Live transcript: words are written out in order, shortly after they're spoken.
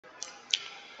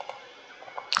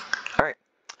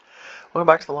Welcome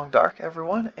back to the Long Dark,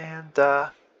 everyone, and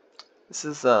this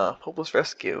is Hopeless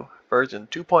Rescue version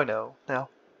 2.0. Now,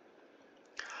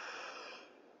 it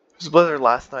was a blizzard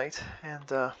last night, and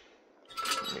let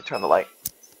me turn the light.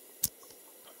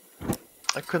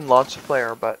 I couldn't launch the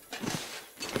flare, but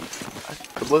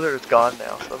the blizzard is gone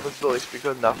now, so the visibility should be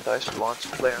good enough that I should launch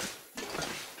the flare.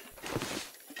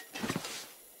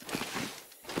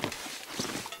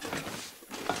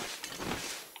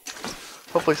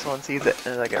 Hopefully someone sees it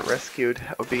and I get rescued.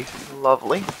 That would be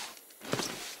lovely.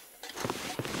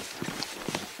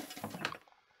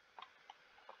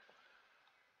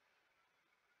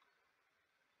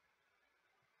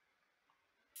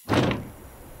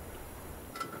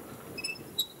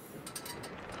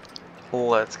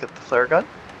 Let's get the flare gun.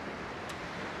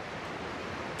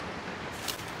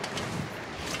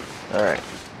 Alright.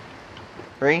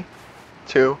 3,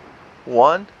 2,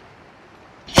 1.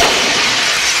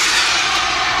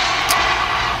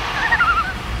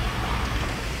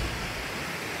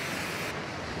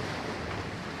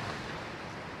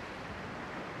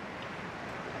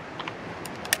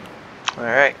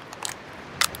 Alright.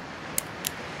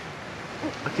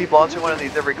 I'll keep launching one of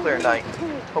these every clear night.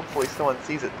 Hopefully someone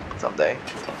sees it someday.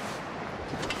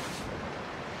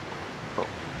 Oh.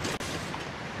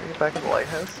 Can we get back in the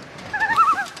lighthouse?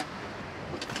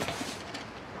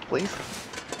 Please?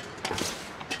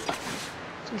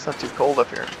 It's not too cold up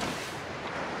here.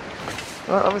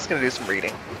 Well, I'm just gonna do some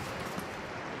reading.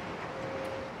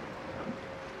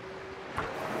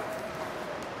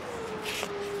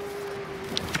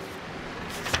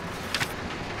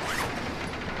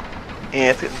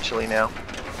 Yeah, it's getting chilly now.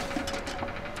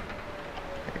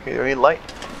 Okay, do we need light?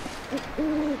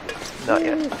 Not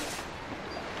yet.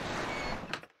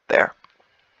 There.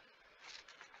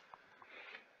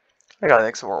 I gotta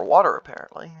make some more water,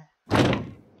 apparently.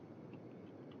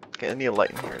 Okay, I need a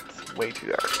light in here. It's way too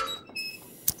dark.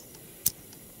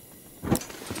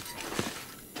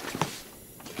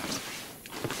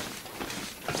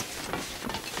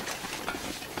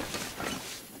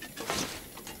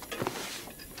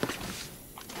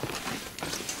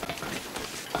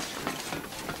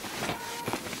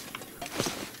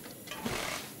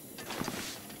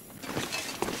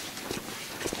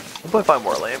 I'll find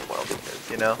more lamp oil because,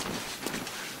 you know,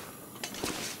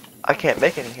 I can't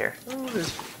make any here. Oh, there's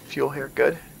fuel here,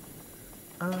 good.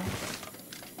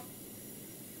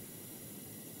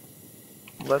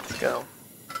 Let's go.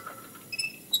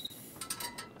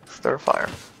 Start a fire.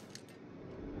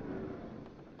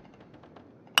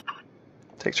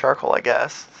 Take charcoal, I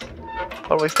guess.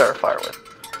 What do we start a fire with?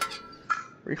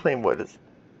 Reclaim wood is...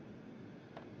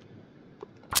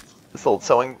 This old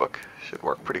sewing book should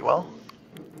work pretty well.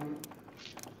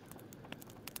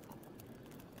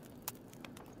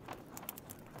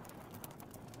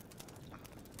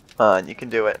 You can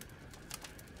do it.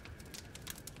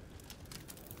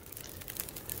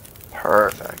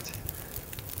 Perfect.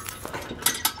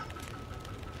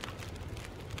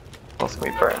 What else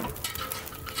can we burn?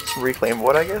 Some reclaimed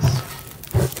wood, I guess.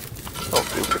 That'll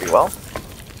do pretty well.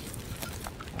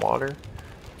 Water.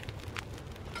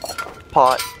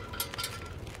 Pot.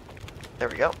 There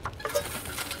we go.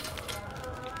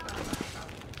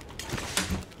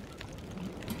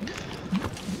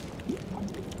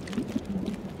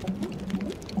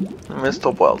 It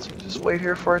still boils. Just wait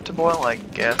here for it to boil, I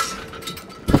guess.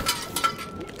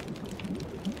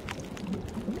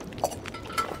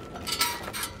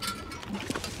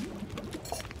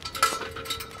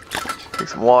 Take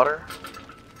some water.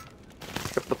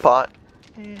 Skip the pot.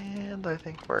 And I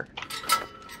think we're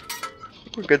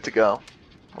good to go.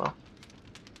 Well,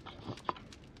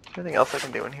 anything else I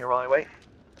can do in here while I wait?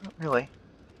 Not really.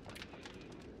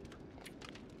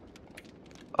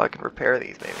 Oh, I can repair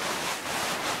these maybe.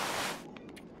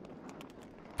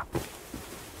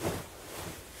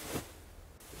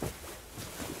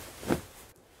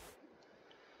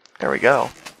 There we go.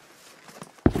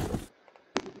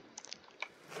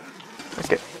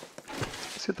 Okay.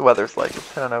 Let's see what the weather's like.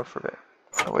 Let's head on out for a bit.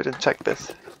 Oh, I didn't check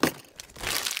this.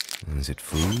 Is it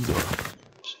food or?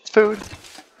 It's food.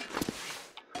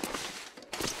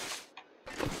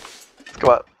 Let's go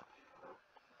out.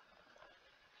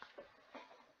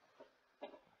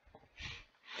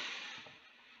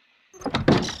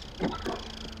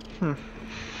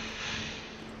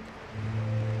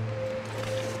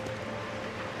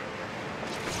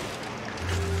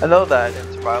 I know that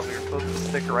in survival you're supposed to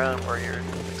stick around where you're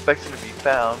expecting to be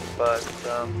found, but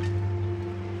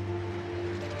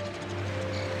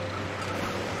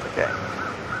okay.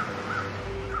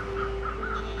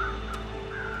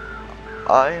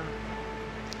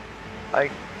 I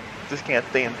just can't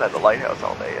stay inside the lighthouse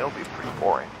all day. It'll be pretty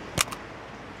boring.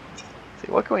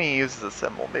 See, what can we use as a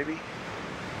symbol? Maybe.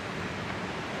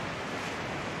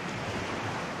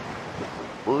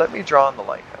 Let me draw on the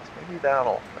lighthouse. Maybe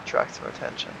that'll attract some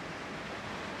attention.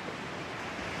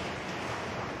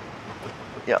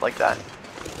 Yeah, like that.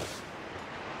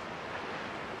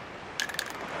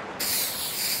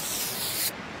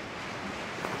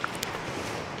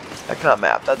 I cannot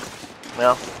map. That's,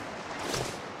 well,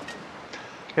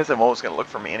 I guess I'm always going to look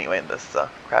for me anyway in this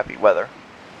crappy weather.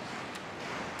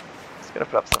 Just going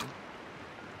to put up some...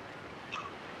 I'm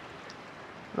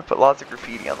going to put lots of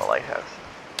graffiti on the lighthouse.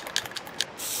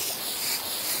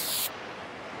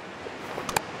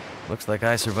 Looks like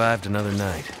I survived another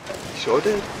night. Sure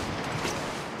did.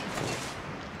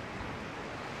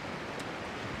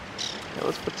 Yeah,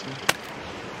 let's put some...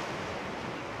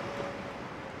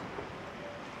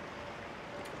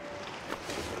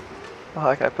 Oh,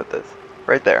 how can I put this?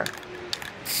 Right there.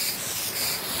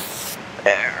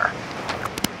 There.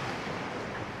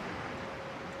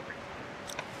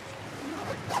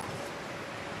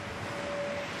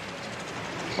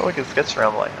 Well, we can sketch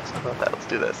around the lighthouse. How about that? Let's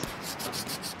do this.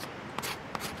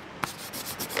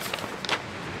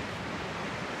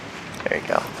 There you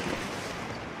go.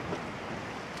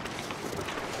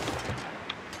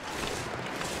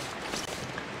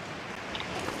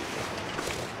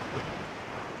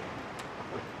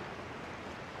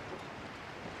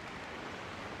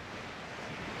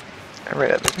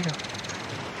 Alright, there we go.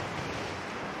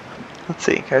 Let's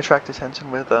see, can I attract attention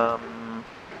with some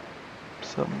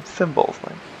symbols?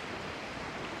 Like,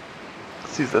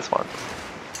 let's use this one.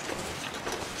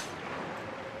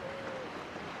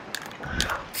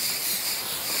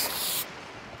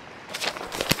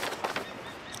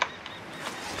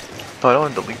 Oh, I don't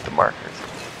want to delete the markers.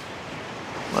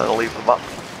 I'm going to leave them up.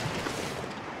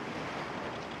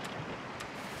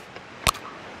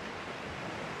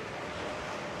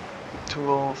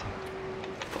 Tools.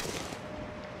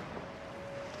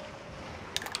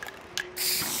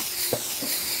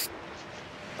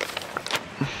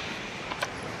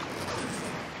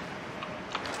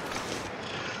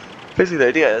 Basically, the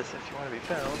idea is, if you want to be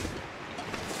found,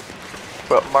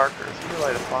 put up markers. You can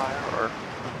light a fire, or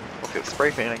okay,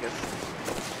 spray paint, I guess.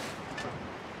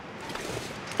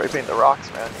 Spray paint the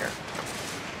rocks around here.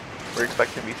 We're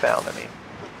expecting to be found. I mean,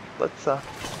 let's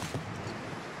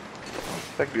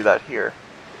if I can do that here.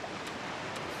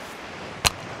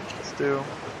 Let's do.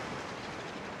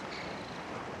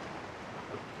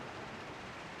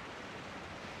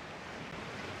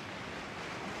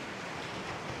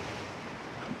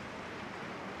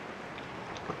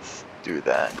 Let's do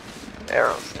that.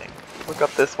 Arrows thing. Look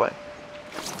up this way.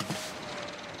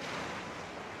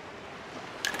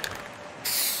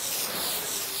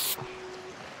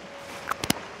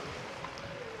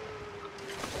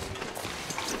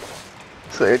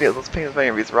 So the idea is let's paint as many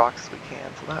of these rocks as we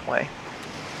can, so that way.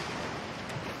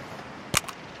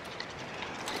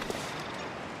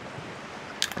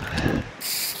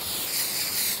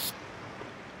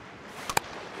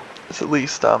 It's at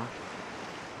least,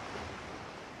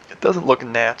 it doesn't look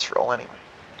natural anyway.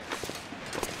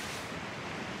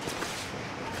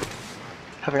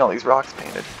 Having all these rocks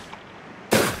painted.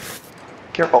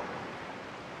 Careful.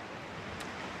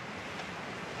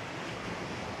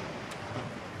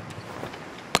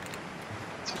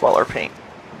 Let's swallow our paint.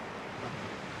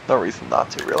 No reason not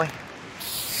to, really.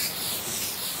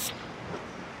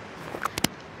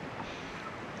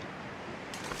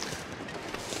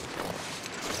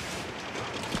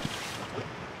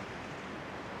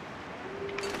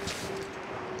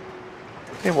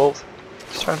 Hey wolves,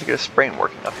 just trying to get a sprain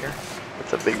working up here.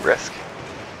 That's a big risk.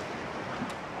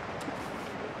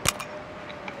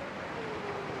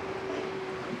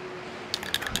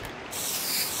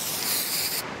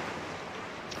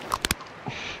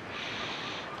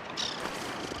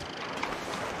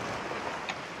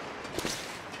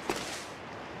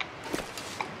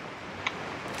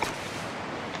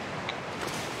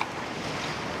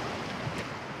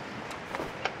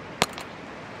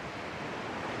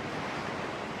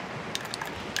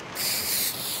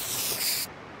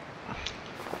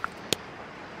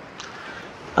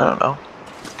 I don't know.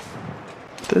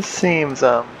 This seems,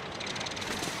 let's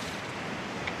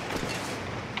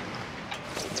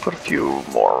put a few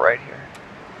more right here.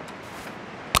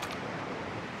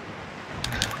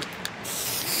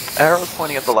 Arrows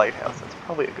pointing at the lighthouse, that's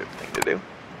probably a good thing to do.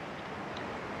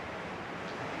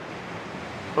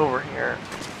 Over here,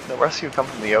 the rescue come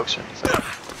from the ocean, so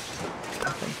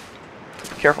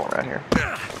nothing. Be careful around here.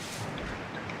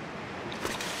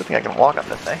 Good thing I can walk on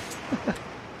this, eh?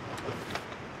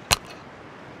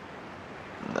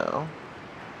 No.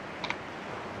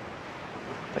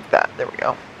 Like that, there we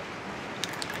go.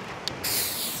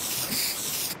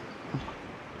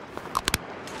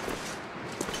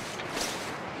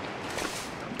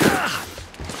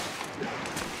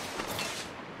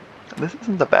 This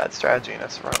isn't a bad strategy in a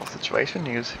survival situation.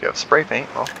 Use if you have spray paint.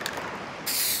 Well,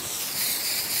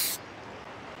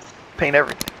 paint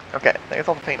everything. Okay, that's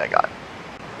all the paint I got.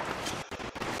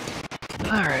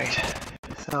 Alright,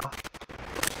 so...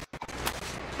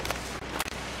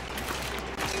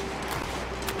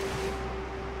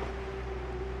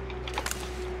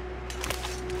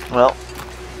 Well,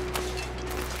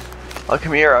 I'll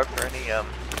come here out for any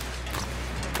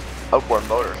outboard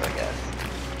motors, I guess.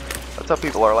 That's how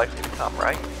people are likely to come,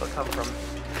 right? They'll come from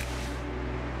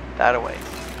that away.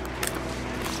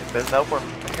 If there's an outboard,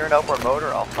 if I hear an outboard motor,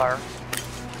 I'll fire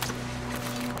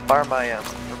my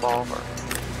revolver.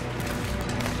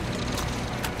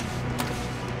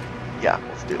 Yeah,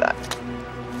 let's do that.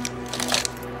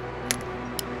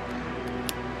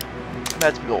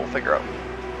 Imagine people will figure out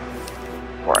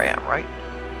where I am, right?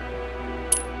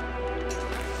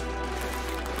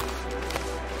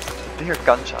 If they hear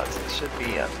gunshots, it should be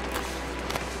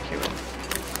queuing.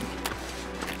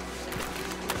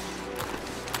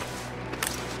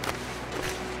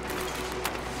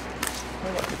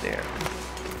 Oh, look at there.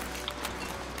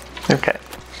 Okay.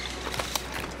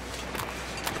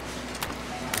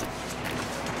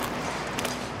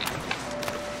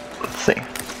 Let's see.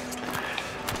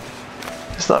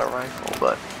 It's not a rifle,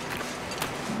 but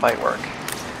it might work.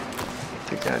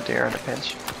 Take down a deer in a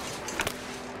pinch.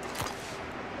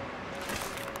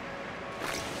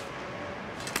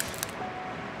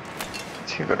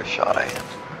 Let's see who got a shot at him.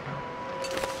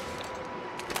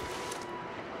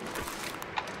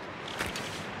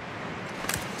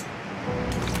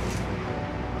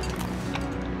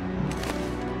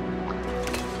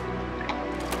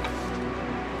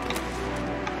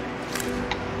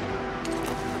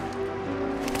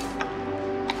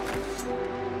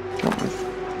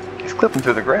 He's clipping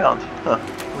through the ground. Huh,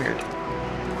 weird.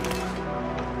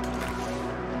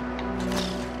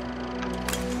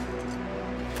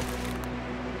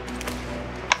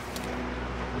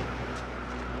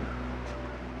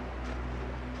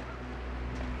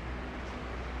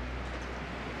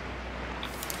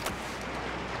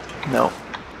 No,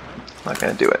 not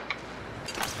gonna do it.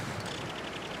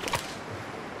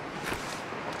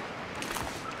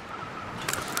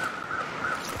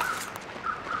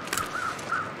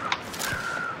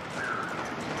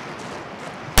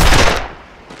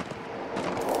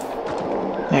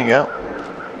 There you go.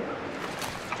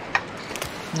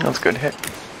 That's a good hit.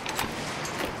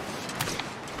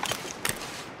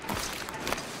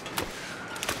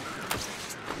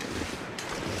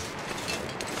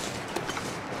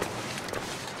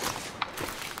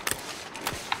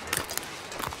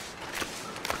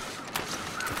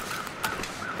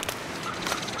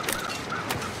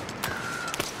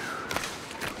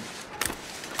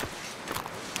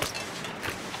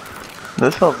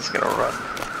 This fella's just gonna run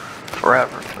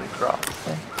forever until he drops.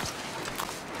 Eh?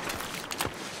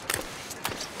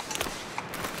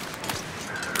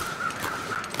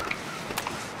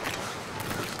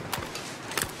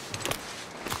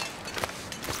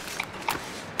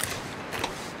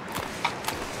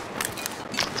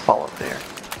 Let's follow it there.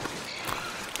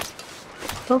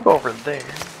 Don't go over there.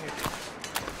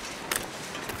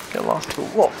 Get lost to a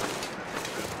wolf.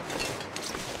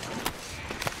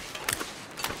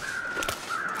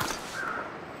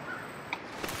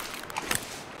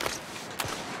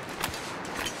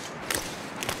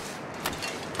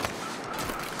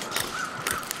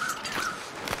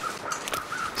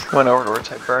 Went over towards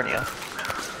Hibernia.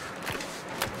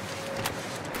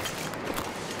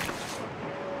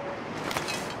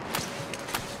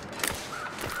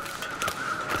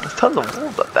 There's tons of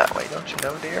wolves up that way, don't you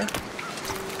know, dear?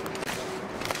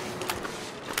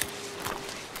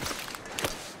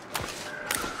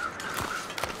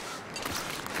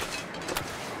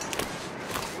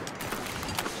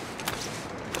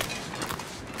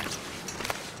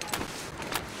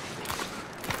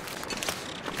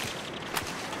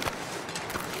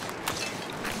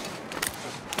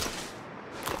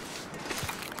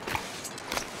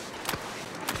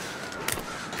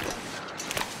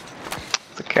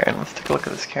 Karen, let's take a look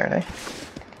at this Karen, eh?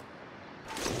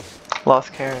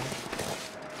 Lost Karen.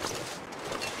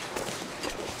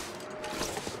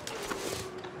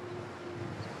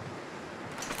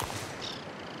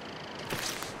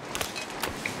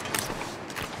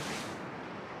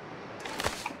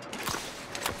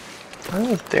 Where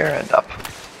did Dare end up?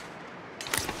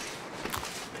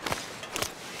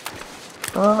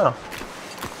 I don't know.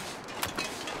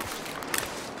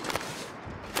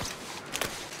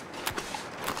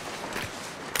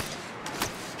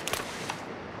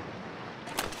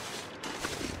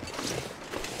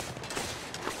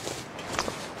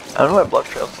 I don't know why blood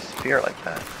trails disappear like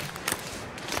that.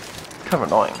 It's kind of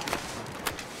annoying.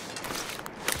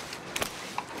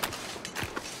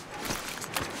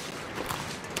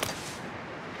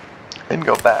 And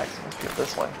go back, so let's get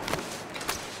this way.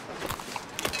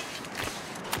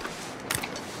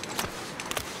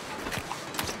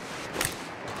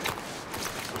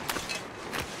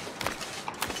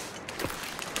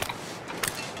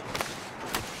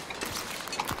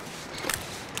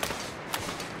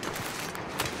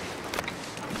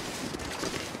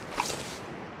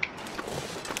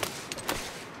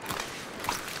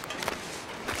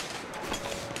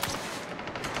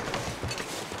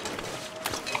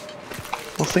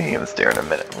 We'll see him there in a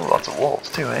minute. Lots of wolves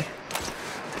too, eh?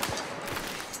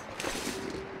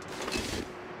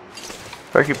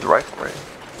 Better keep the rifle ready.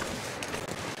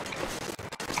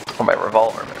 Or my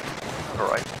revolver, man.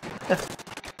 Alright.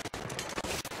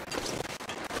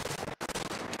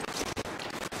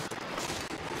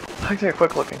 I'll take a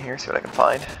quick look in here, see what I can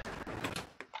find.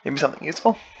 Maybe something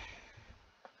useful?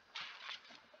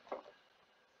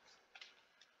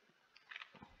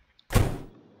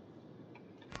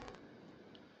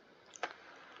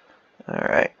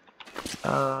 Alright.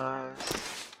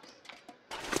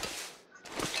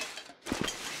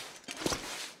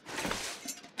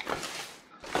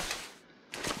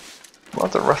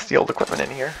 Lots of rusty old equipment in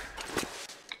here.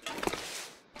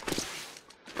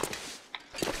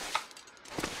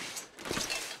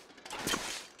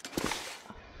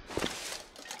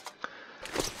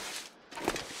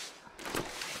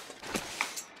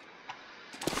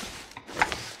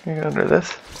 Can you go under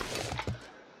this?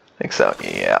 I think so,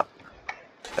 yeah.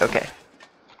 Okay.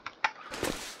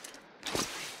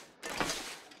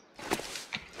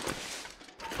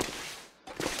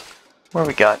 What do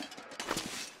we got?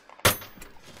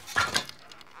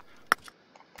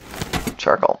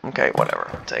 Charcoal. Okay, whatever.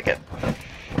 I'll take it.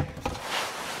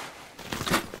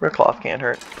 Brick cloth can't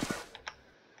hurt.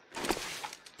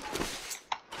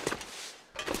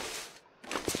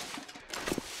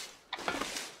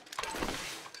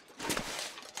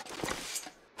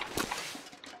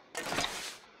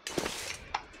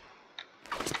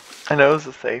 I know there's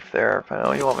a safe there. I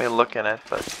know you want me to look in it,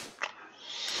 but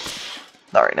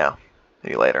not right now.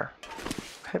 Maybe later.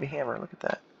 Heavy hammer. Look at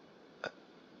that.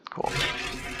 Cool.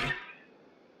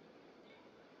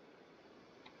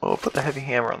 Well, we'll put the heavy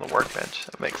hammer on the workbench.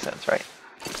 That makes sense, right?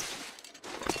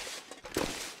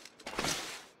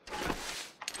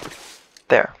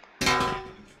 There.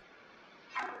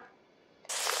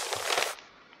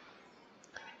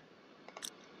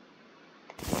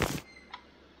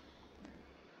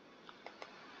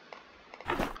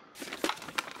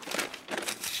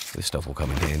 This stuff will come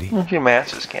in handy. A few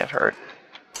matches can't hurt.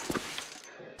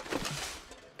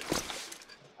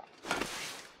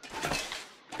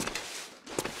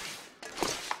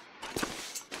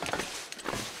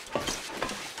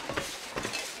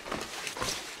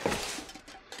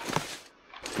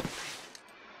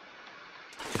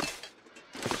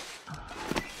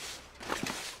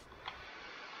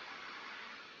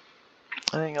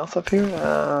 Anything else up here?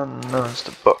 No, just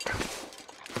a book.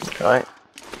 Okay.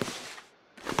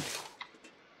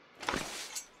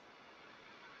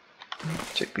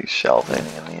 Check these shelves.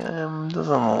 Anything in them?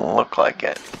 Doesn't look like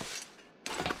it.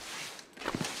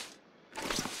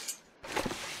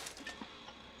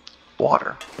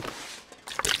 Water.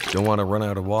 Don't want to run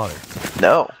out of water.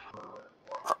 No.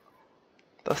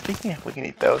 Dusty? Yeah, we can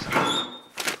eat those.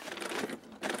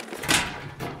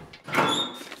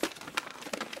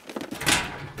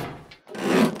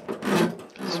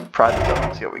 Just pry this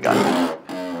open, see what we got.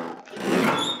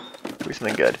 Do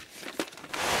something good.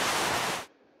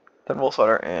 Then wool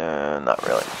sweater, and not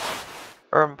really.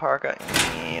 Urban parka,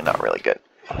 not really good.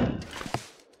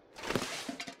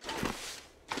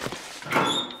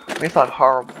 It's not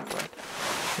horrible, but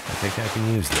I think I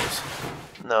can use this.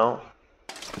 no.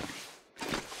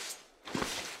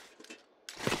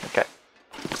 Okay.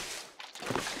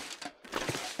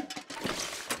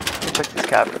 Let me check these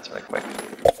cabinets really quick.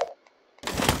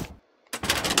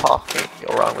 Pop can't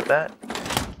go wrong with that.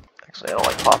 Actually, I don't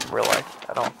like pop in real life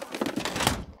at all.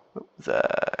 It's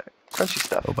crunchy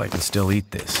stuff. Hope I can still eat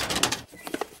this.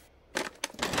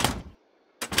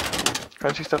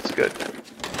 Crunchy stuff's good.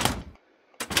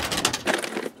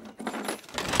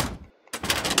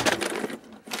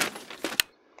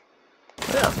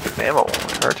 Yeah, good ammo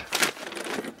won't hurt.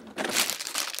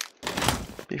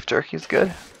 Beef jerky's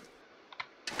good.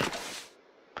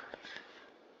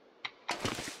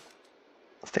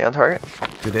 Stay on target.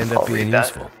 Could end up being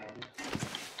useful.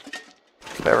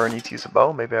 If I ever need to use a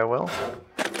bow, maybe I will.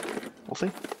 We'll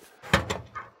see.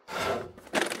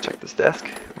 Check this desk.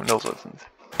 Who knows what's in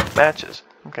this? Matches.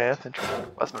 Okay, that's interesting.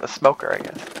 Wasn't a smoker, I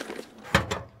guess.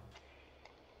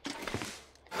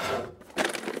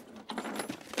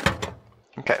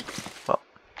 Okay, well.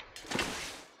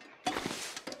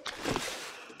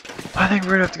 think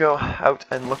we're gonna have to go out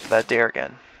and look for that deer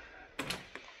again.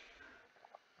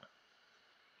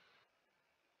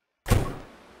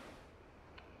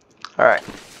 Alright.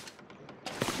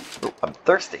 Oh, I'm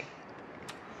thirsty.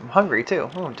 I'm hungry too.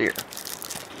 Oh dear.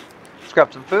 Let's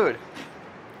grab some food.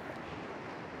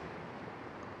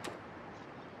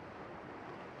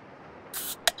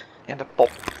 And a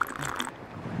pulp.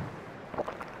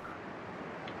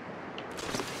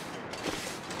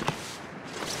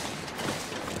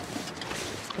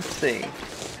 Let's see.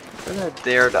 Where did that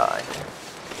deer die?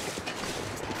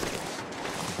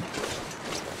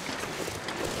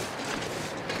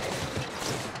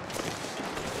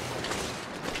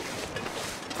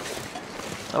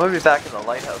 I'm gonna be back in the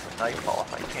lighthouse at nightfall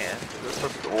if I can. This is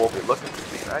where people will be looking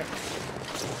for me, right?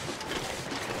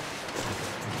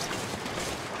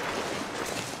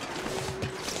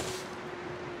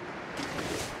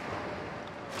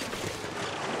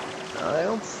 I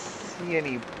don't see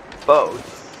any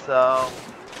boats, so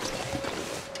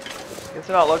I guess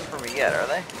they're not looking for me yet, are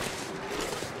they?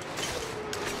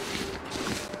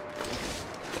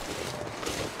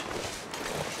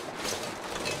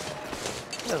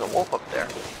 There's a wolf up there.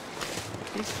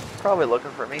 He's probably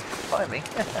looking for me. Find me.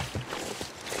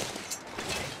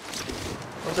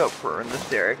 Watch out for in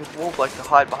this area, because wolves like to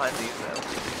hide behind these,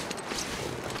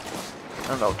 I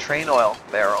don't know, train oil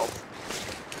barrels.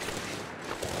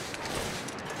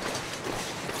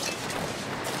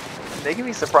 They can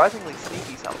be surprisingly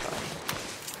sneaky sometimes.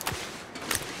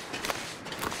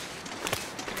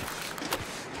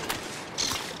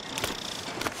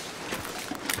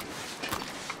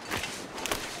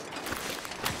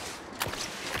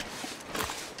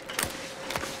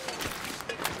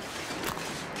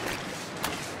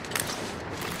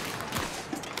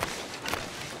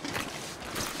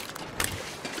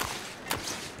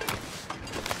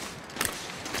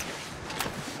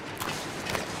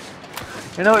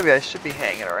 You know, maybe I should be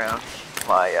hanging around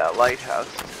my lighthouse,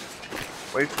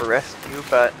 wait for rescue,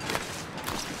 but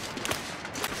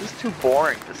it's just too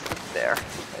boring to sit there.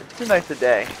 It's too nice a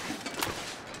day.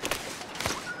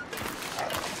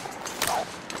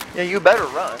 Yeah, you better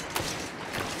run.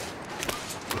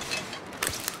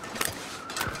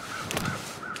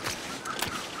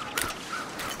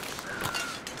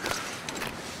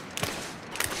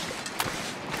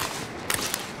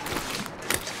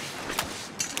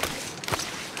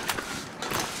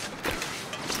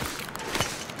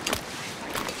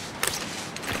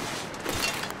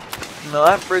 No,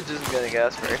 that bridge isn't gonna get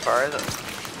us very far, is it?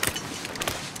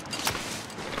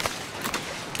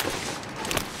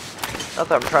 Not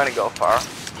that I'm trying to go far.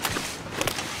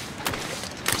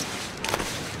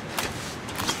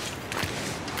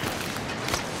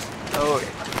 Oh,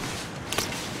 okay.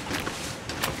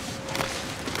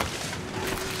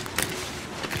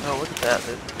 Oh, look at that.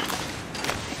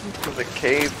 There's a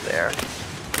cave there.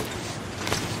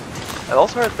 I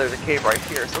also heard there's a cave right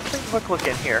here, so let's take a quick look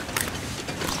in here.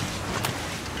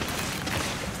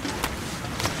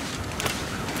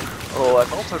 Oh,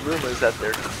 I've also heard rumors that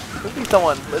there could be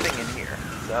someone living in here,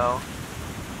 so...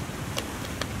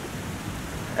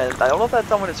 And I don't know if that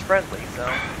someone is friendly, so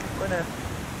I'm gonna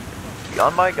be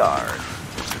on my guard.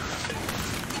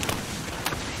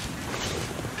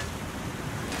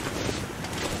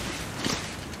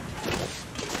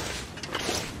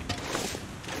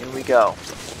 Here we go.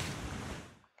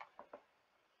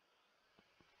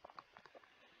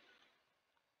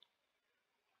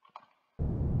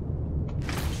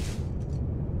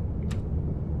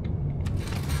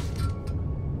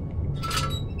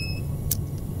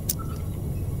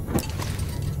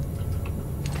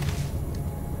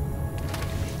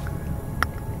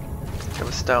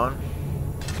 Stone.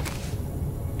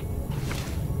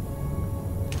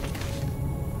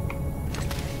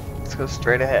 Let's go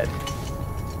straight ahead.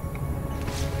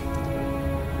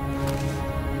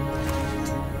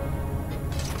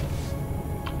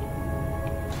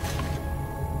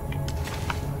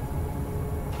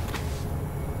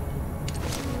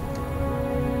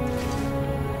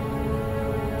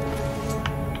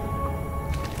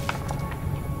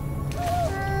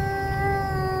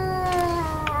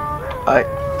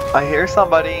 I hear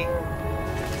somebody.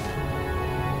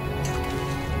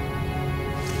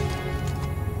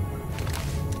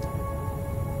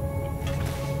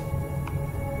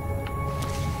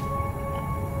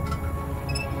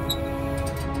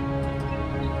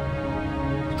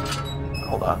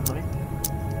 Hold on, let me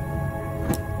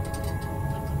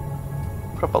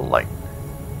put up a light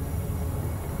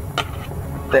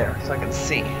there so I can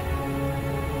see.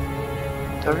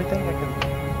 Everything I can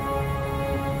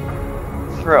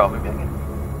throw. Maybe I can.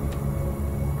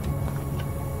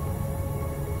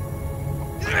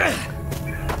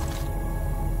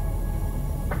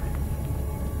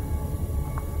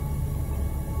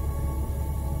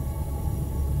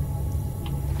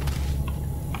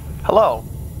 Hello,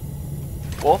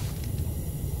 Wolf.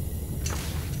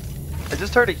 I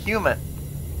just heard a human.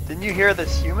 Didn't you hear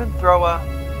this human throw a...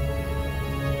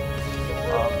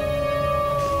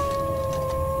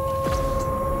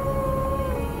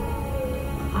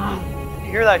 Did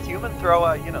you hear that human throw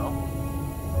a, you know,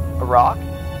 a rock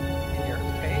in your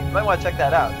cave? You might want to check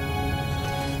that out.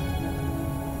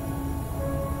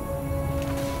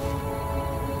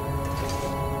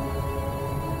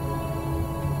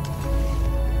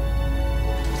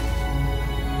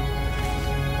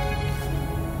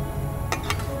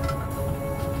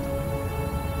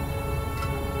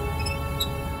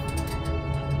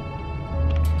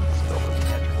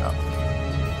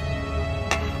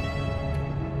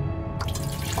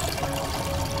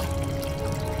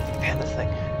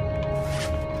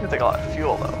 Take a lot of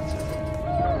fuel though.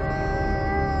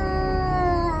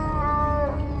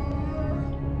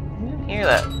 You didn't hear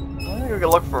that. I'm gonna go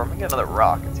look for him. Get another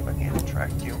rock and see if I can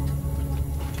attract you.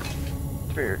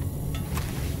 Weird.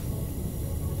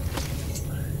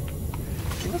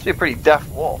 You must be a pretty deaf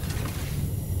wolf.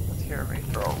 Let's hear me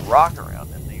throw a rock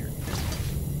around into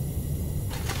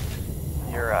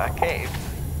your cave.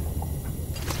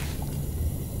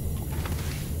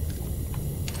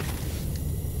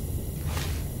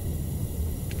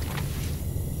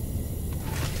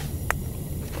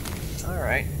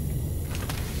 Alright.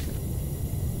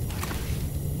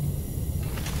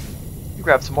 You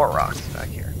grab some more rocks back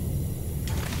here.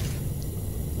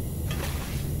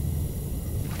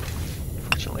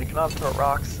 Fortunately, you cannot throw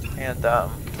rocks and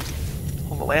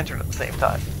hold the lantern at the same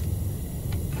time.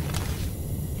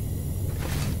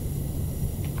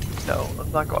 No,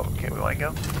 let's not go up. Okay, we want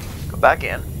to go back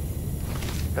in.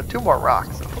 Got 2 more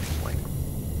rocks, hopefully.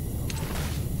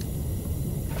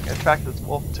 I can attract this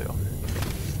wolf too.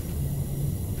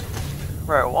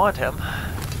 Where I want him,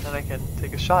 then I can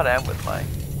take a shot at him with my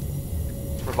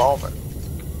revolver.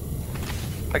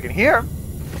 I can hear him.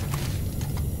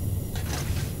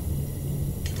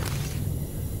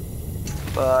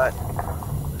 But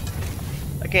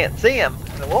I can't see him.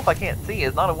 And a wolf I can't see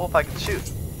is not a wolf I can shoot.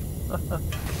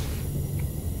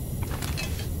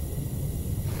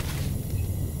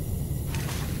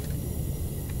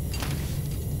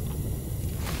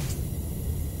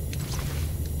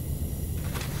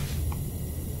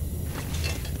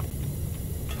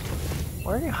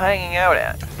 Where are you hanging out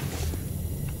at?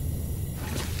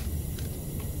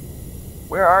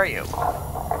 Where are you?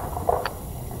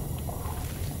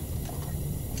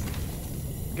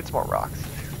 Get some more rocks.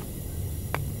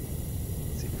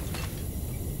 Let's see.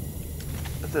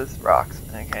 This is rocks,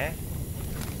 okay.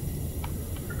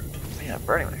 Man, I'm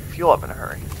burning my fuel up in a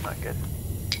hurry. It's not good.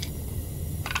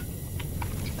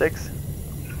 Sticks.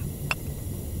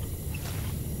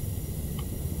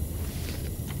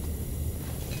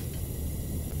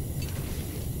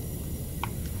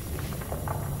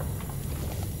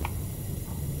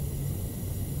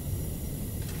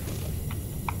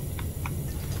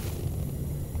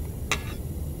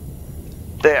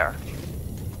 There.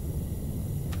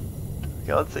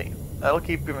 Okay, let's see. That'll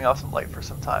keep giving off some light for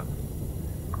some time.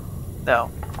 Now,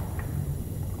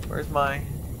 where's my...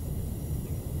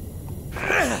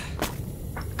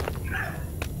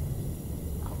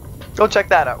 Go check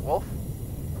that out, Wolf.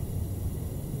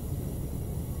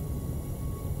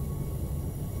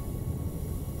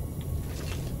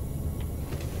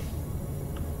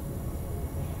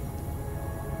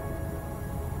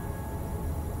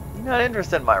 You're not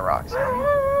interested in my rocks, are you?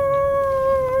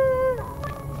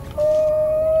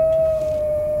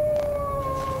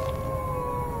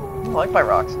 You like my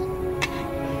rocks. A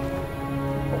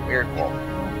weird wolf.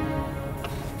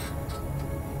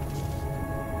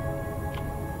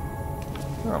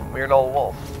 You're a weird old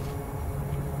wolf.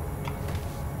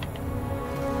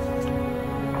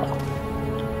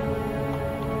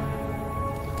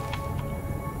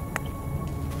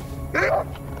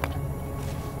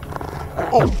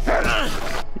 Oh!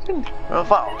 Oh,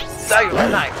 wow. Cellular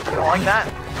knife. You don't like that?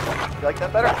 You like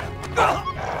that better?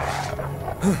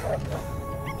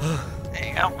 There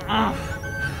you go.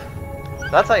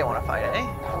 That's how you want to fight, eh?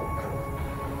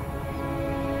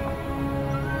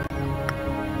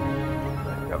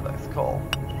 Grab this coal.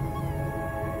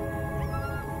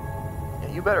 Yeah,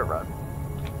 you better run.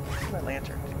 Where's my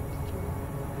lantern?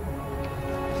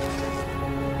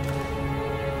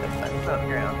 It's on the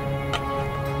ground.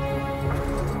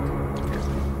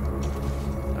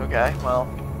 Okay, well,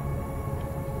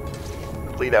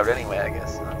 it'll bleed out anyway, I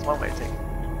guess. That's one way to take it.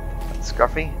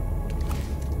 Scruffy.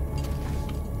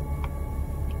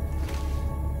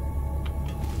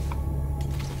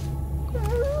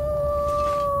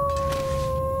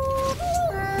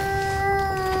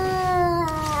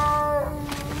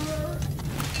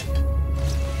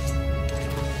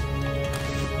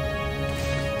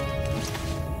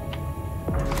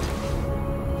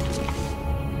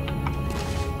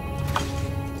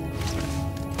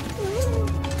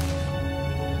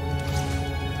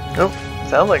 Nope.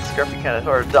 Sounds like Scruffy kind of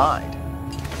sort of died.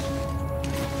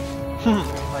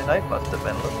 My knife must have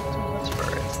been a little too much for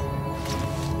it.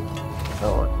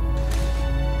 Oh.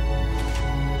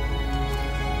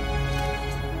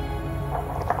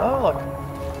 Oh, look.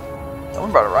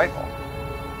 Someone brought a rifle.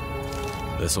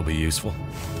 This'll be useful.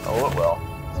 Oh, it will.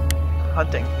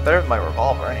 Hunting. Better than my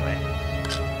revolver, anyway.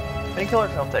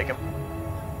 Painkillers, I'll take him.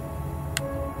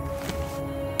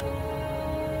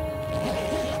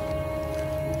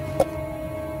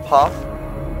 Puff.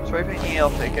 Spray paint, I'll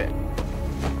take it.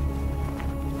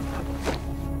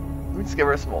 Let me just give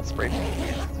her some old spray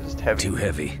paint. It's just heavy. Too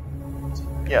heavy.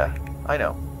 Yeah, I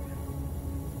know.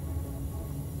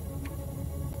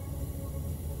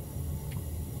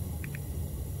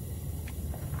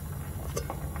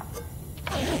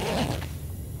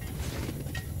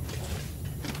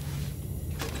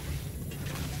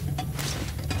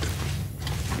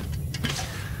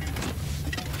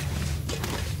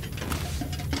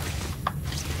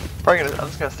 I'm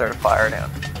just gonna start a fire down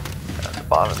at the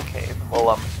bottom of the cave.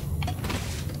 We'll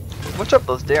switch up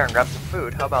those deer and grab some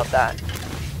food. How about that?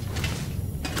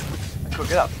 And cook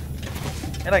it up,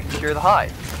 and I can cure the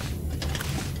hide.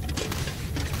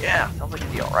 Yeah, sounds like a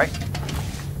deal, right?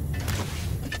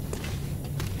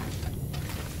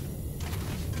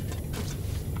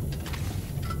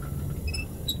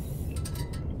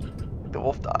 The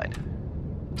wolf died,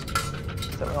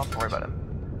 so we don't have to worry about him.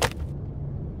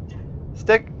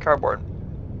 Stick, cardboard.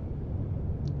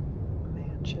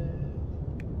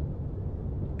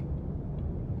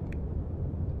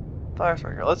 Fire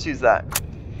sprinkler, let's use that.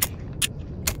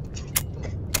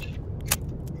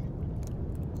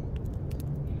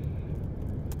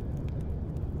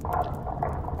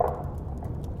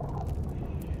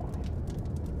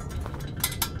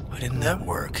 Why didn't that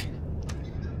work?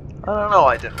 I don't know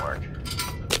why it didn't work.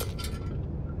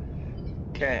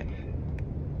 Okay.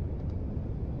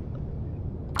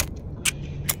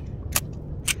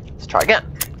 Let's try again.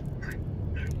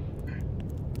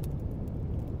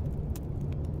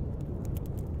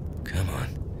 Come on.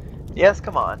 Yes,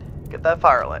 come on. Get that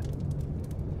fire lit.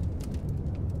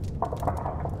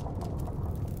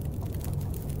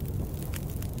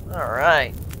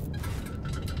 Alright.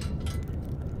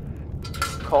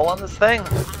 Coal on this thing.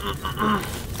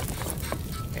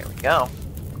 Here we go.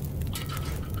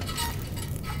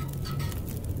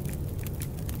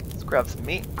 Let's grab some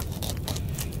meat.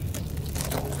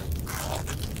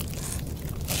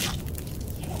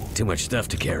 Too much stuff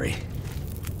to carry.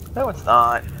 No, it's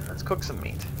not. Let's cook some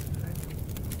meat.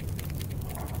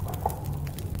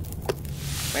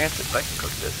 Man, if I can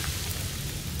cook this.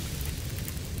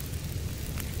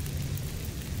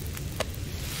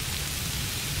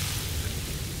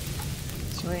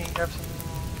 So we grab some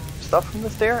stuff from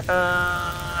this there.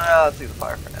 Let's leave the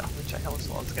fire for now. Let's check how much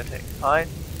long it's gonna take. Hide.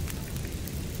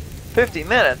 50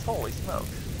 minutes. Holy smokes.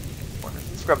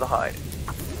 Let's grab the hide.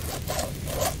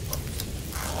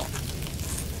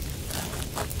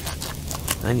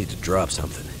 I need to drop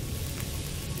something.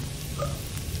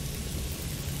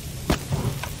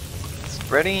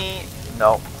 It's ready.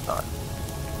 No, it's not.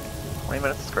 20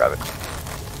 minutes, let's grab it.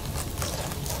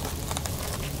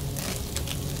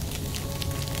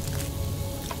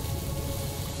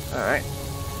 Alright.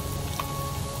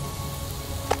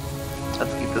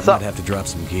 Let's keep this up. Might have to drop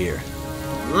some gear.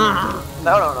 No.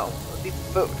 Let's eat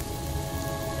some food.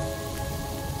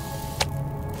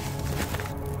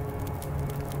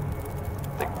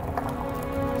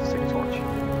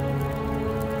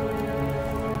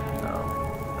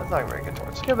 Not a very good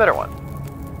torch. Get a better one.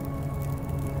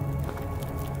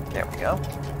 There we go.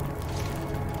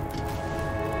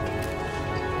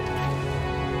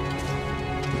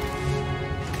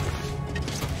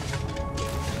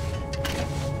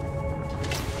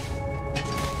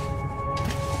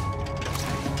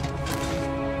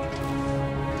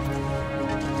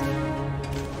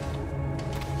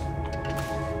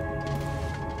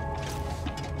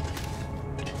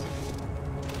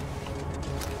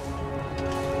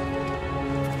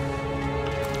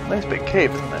 Nice big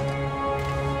cave, isn't it?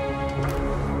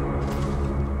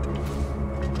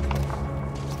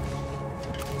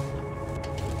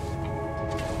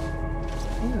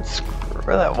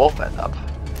 Screw that wolf end up.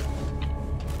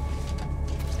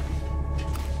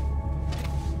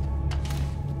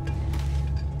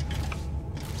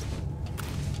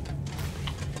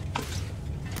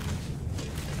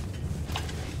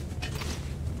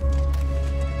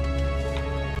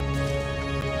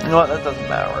 You know what? That doesn't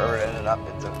matter wherever it ended up.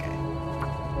 It's okay.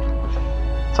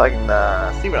 So I can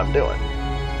see what I'm doing.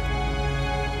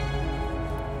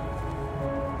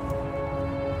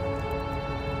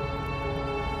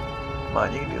 Come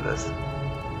on, you can do this.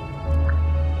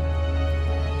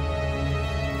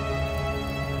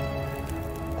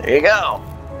 There you go.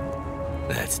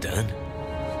 That's done.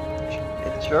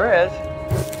 It sure is.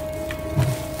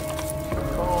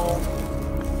 Cool.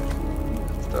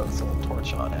 Let's throw this little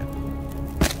torch on it.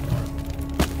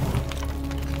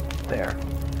 There.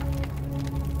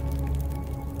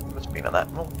 Much bean on that.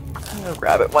 Well, I'm gonna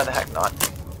grab it. Why the heck not?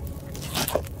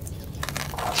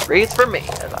 It's free, it's for me,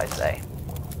 as I say.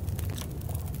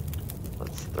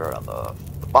 Let's throw it on the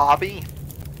bobby.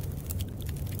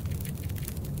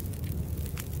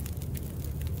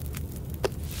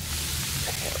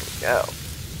 There we go.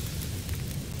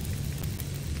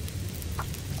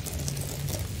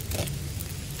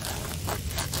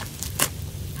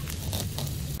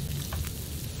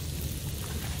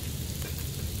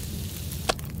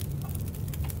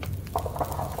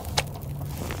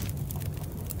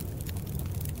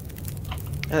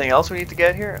 Anything else we need to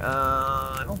get here?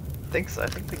 I don't think so. I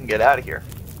think we can get out of here.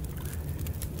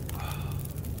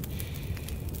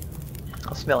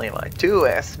 How smelly am I? Two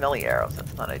smelly arrows.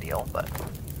 That's not ideal, but...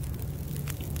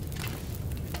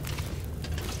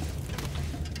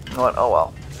 You know what? Oh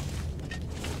well.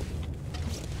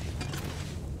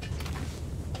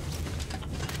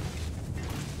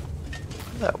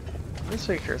 No. I'm just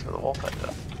so curious where the wolf ended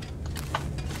up.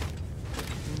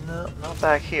 No, not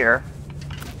back here.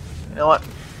 You know what?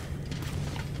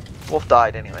 Wolf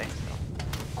died anyway, so.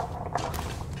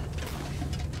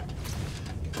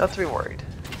 Not to be worried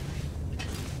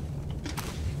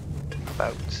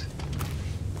about.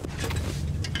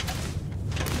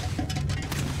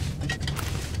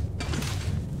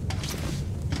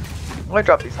 I'm gonna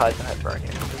drop these hides and head burn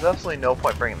here. There's absolutely no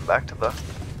point bringing them back to the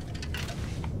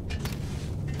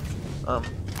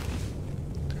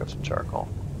grab some charcoal.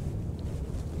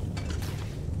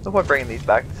 No point bringing these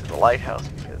back to the lighthouse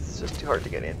because it's just too hard to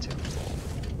get into.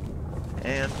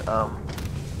 And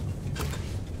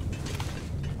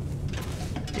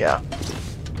yeah.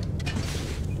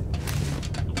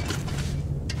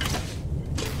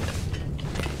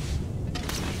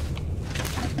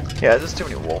 Yeah, there's too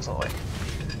many wolves on the way.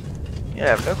 Yeah, I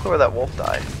have no clue where that wolf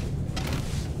died.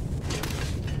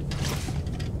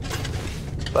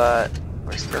 But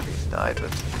where Scruffy's died,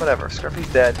 but whatever, Scruffy's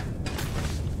dead.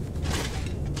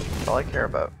 That's all I care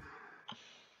about.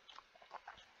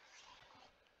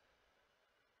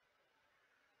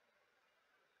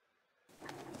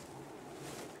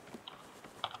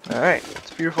 Alright,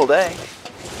 it's a beautiful day.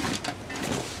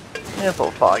 Yeah, it's a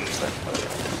little foggy, but whatever.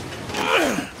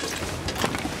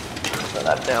 Throw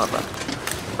that down on the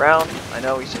ground. I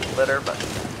know we should litter, but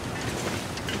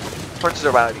torches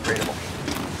are biodegradable.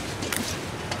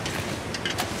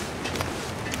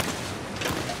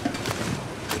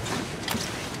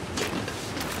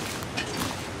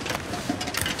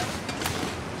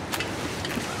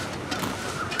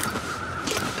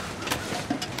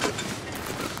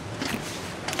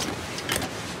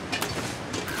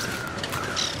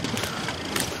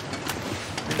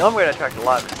 I know I'm going to attract a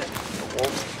lot of attention to the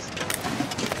wolves.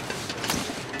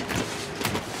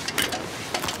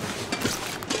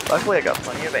 Luckily, I got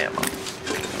plenty of ammo.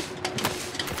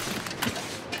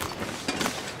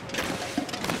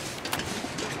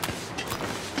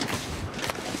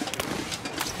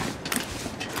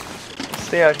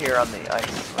 Stay out here on the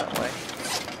ice that way.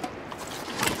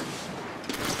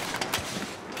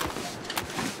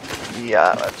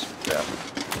 Yeah, that's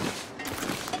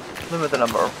limit the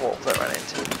number of wolves I run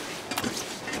into.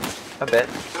 A bit.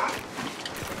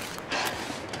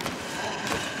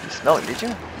 You smell it, did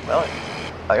you? Smell it.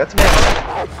 I got some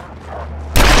ammo.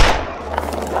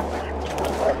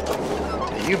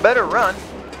 You better run.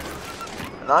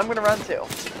 And I'm gonna run too.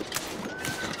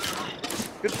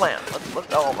 Good plan.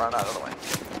 Let's all run out of the way.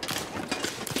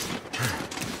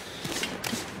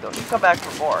 Don't you come back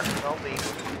for more. I'll be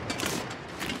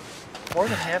more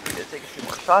than happy to take a few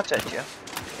more shots at you.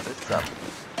 It's a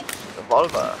lot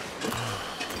of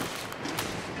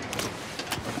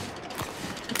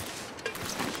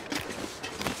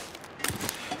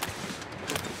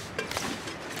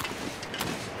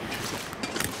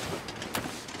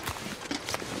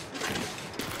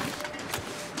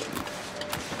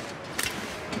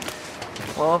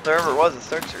well, if there ever was a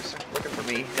searcher looking for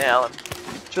me now, I'm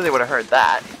sure they would have heard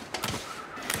that.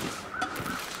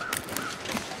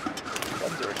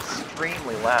 Guns are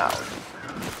extremely loud.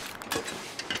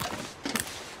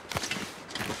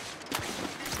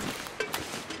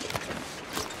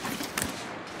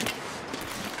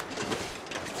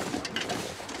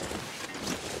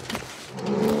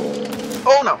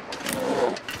 Oh no!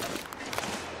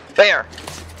 There!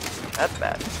 That's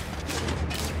bad.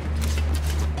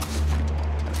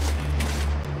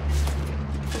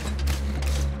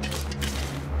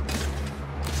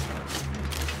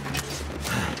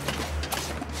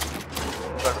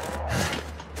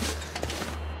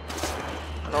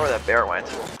 bear went.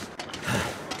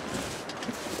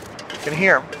 I can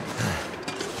hear him.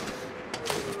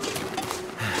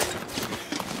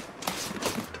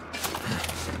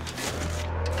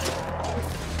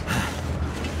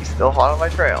 He's still hot on my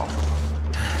trail.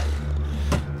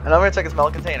 And I'm gonna check his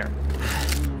metal container.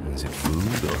 Is it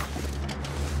food or...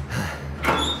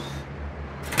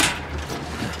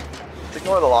 Let's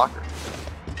ignore the locker.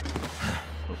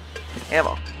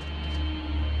 Ammo.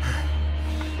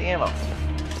 The ammo.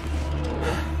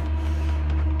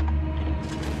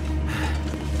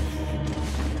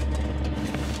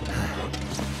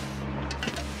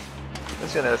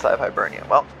 Just gonna decide if I burn you.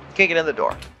 Well, you can't get in the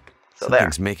door. So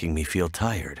Something's there. making me feel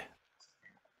tired.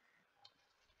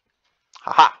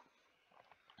 Haha.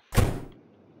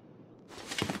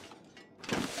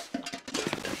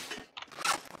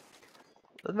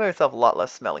 Let's make myself a lot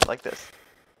less smelly, like this.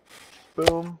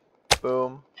 Boom,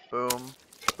 boom, boom,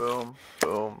 boom,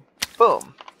 boom,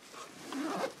 boom.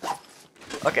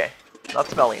 Okay, not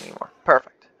smelly anymore. Perfect.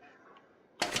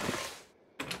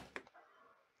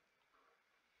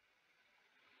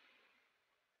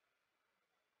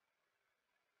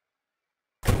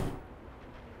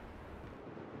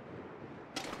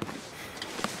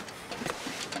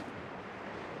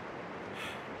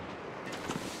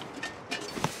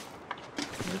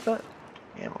 What is that?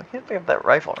 Yeah, I can't pick up that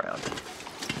rifle round.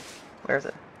 Where is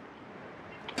it?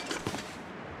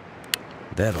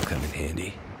 That'll come in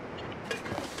handy.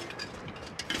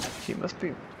 He must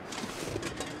be...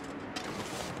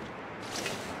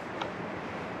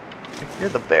 I hear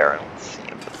the bear, I don't see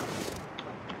him.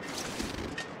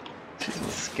 She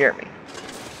doesn't scare me.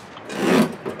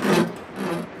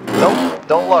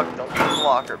 Don't look. Don't look in the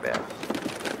locker, bear.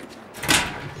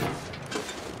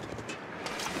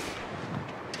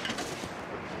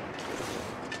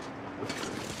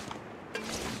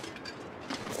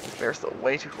 Bear's still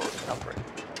way too close to comfort.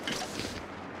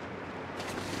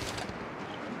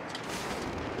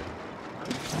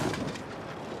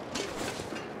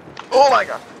 Oh my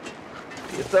god!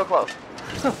 He is so close.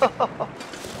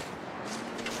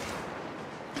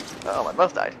 Oh, my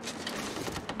mouse died.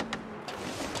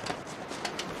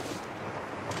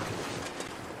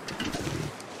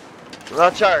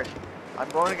 Without charge. I'm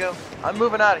going to go. I'm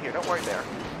moving out of here. Don't worry, bear.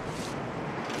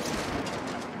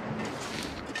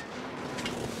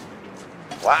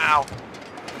 Wow.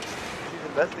 He's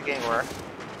investigating where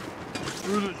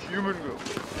this human go.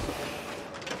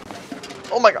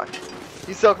 Oh my god.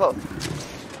 He's so close.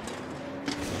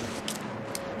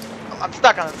 I'm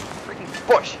stuck on this freaking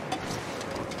bush.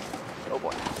 Oh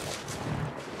boy.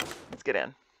 Let's get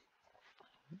in.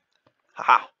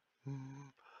 Haha.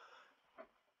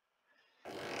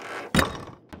 I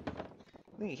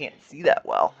think you can't see that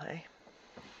well, eh?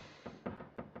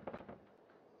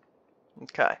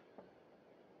 Okay.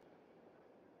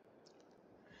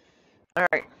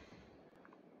 Alright.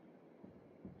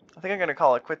 I think I'm going to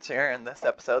call it quits here in this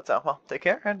episode, so, well, take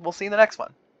care, and we'll see you in the next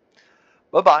one.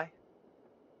 Bye-bye.